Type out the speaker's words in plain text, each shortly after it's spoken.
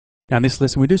Now in this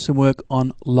lesson we do some work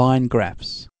on line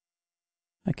graphs.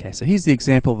 Okay, so here's the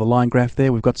example of the line graph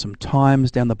there. We've got some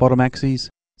times down the bottom axes,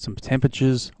 some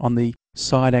temperatures on the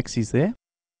side axes there.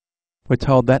 We're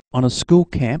told that on a school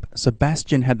camp,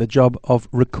 Sebastian had the job of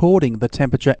recording the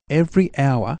temperature every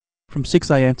hour from 6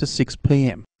 a.m. to 6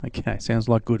 p.m. Okay, sounds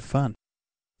like good fun.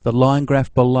 The line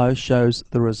graph below shows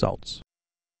the results.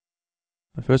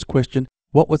 The first question,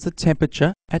 what was the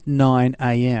temperature at 9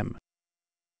 a.m.?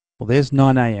 Well, there's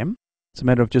 9 a.m. It's a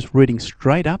matter of just reading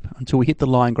straight up until we hit the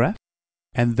line graph,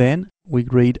 and then we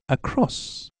read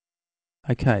across.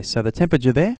 Okay, so the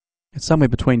temperature there, it's somewhere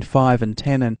between 5 and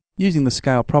 10, and using the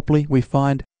scale properly, we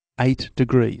find 8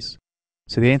 degrees.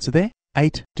 So the answer there,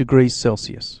 8 degrees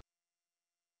Celsius.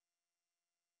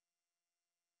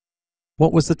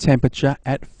 What was the temperature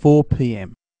at 4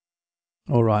 p.m.?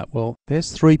 All right, well,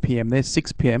 there's 3 p.m., there's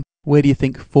 6 p.m. Where do you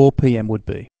think 4 p.m. would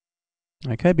be?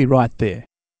 Okay, be right there.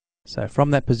 So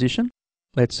from that position,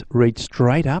 let's read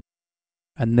straight up,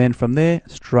 and then from there,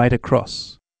 straight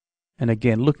across. And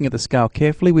again, looking at the scale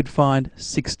carefully, we'd find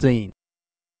 16.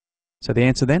 So the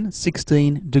answer then,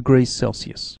 16 degrees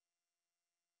Celsius.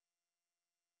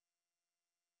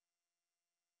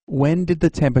 When did the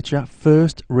temperature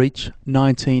first reach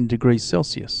 19 degrees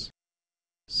Celsius?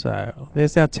 So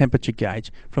there's our temperature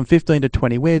gauge. From 15 to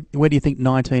 20, where do you think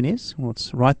 19 is? Well,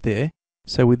 it's right there.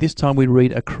 So with this time we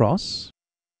read across.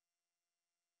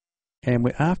 And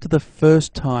we're after the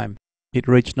first time it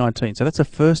reached 19. So that's the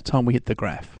first time we hit the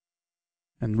graph.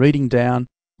 And reading down,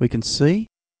 we can see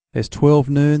there's 12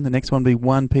 noon, the next one would be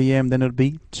 1 p.m., then it would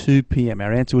be 2 p.m.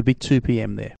 Our answer would be 2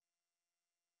 p.m. there.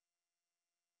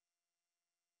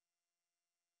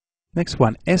 Next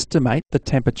one, estimate the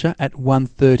temperature at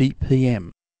 1:30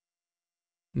 p.m.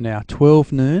 Now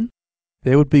 12 noon,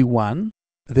 there would be 1,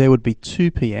 there would be 2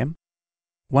 p.m.,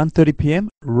 1:30 p.m.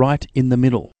 right in the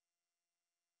middle.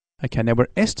 Okay, now we're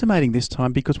estimating this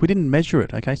time because we didn't measure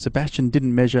it. Okay, Sebastian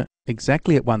didn't measure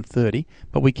exactly at 1:30,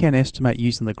 but we can estimate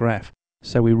using the graph.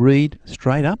 So we read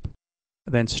straight up,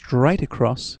 then straight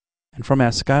across, and from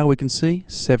our scale we can see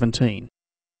 17.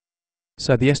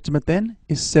 So the estimate then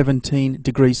is 17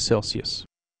 degrees Celsius.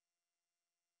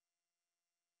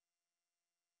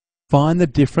 Find the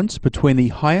difference between the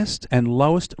highest and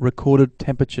lowest recorded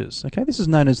temperatures. Okay, this is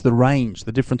known as the range,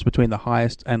 the difference between the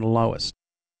highest and lowest.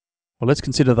 Well, let's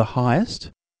consider the highest.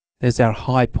 There's our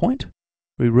high point.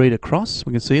 We read across,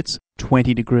 we can see it's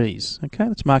 20 degrees. Okay,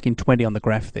 that's marking 20 on the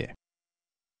graph there.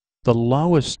 The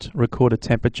lowest recorded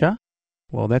temperature,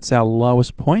 well, that's our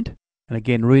lowest point. And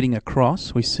again, reading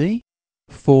across, we see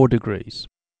 4 degrees.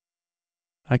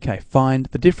 Okay, find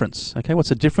the difference. Okay, what's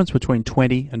the difference between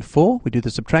 20 and 4? We do the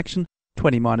subtraction.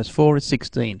 20 minus 4 is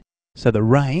 16. So the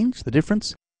range, the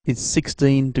difference, is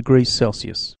 16 degrees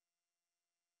Celsius.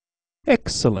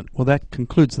 Excellent. Well, that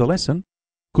concludes the lesson.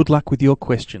 Good luck with your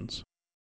questions.